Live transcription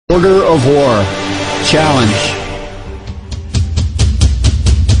Order of War Challenge.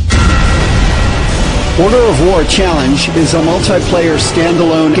 Order of War Challenge is a multiplayer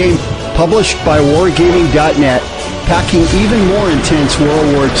standalone game published by wargaming.net, packing even more intense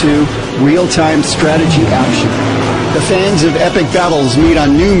World War II real-time strategy action. The fans of epic battles meet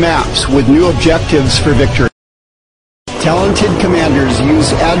on new maps with new objectives for victory. Talented commanders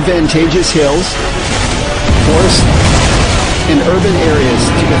use advantageous hills, forests, and urban areas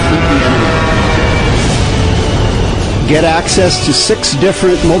to defeat the enemy. Get access to 6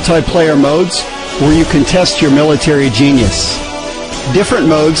 different multiplayer modes where you can test your military genius. Different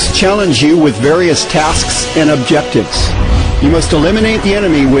modes challenge you with various tasks and objectives. You must eliminate the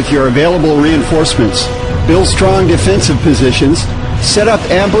enemy with your available reinforcements, build strong defensive positions, set up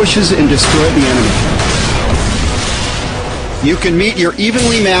ambushes, and destroy the enemy. You can meet your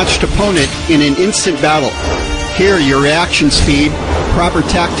evenly matched opponent in an instant battle. Here, your reaction speed, proper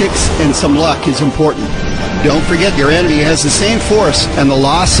tactics, and some luck is important. Don't forget your enemy has the same force, and the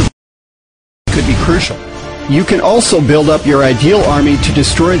loss of could be crucial. You can also build up your ideal army to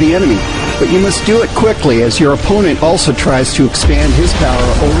destroy the enemy, but you must do it quickly as your opponent also tries to expand his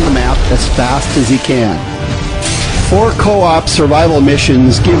power over the map as fast as he can. 4 co-op survival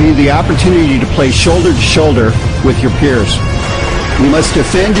missions give you the opportunity to play shoulder to shoulder with your peers. You must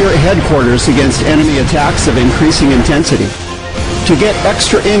defend your headquarters against enemy attacks of increasing intensity. To get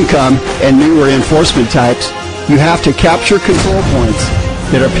extra income and new reinforcement types, you have to capture control points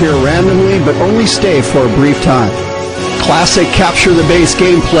that appear randomly but only stay for a brief time. Classic capture the base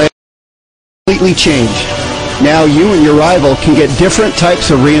gameplay completely changed. Now you and your rival can get different types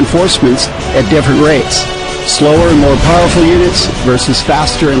of reinforcements at different rates. Slower and more powerful units versus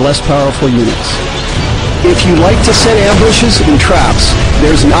faster and less powerful units. If you like to set ambushes and traps,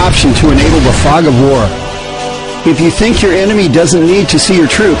 there's an option to enable the Fog of War. If you think your enemy doesn't need to see your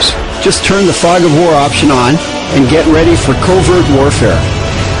troops, just turn the Fog of War option on and get ready for covert warfare.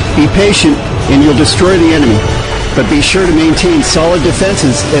 Be patient and you'll destroy the enemy, but be sure to maintain solid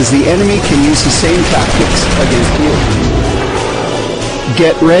defenses as the enemy can use the same tactics against you.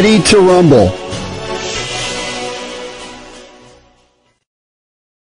 Get ready to rumble.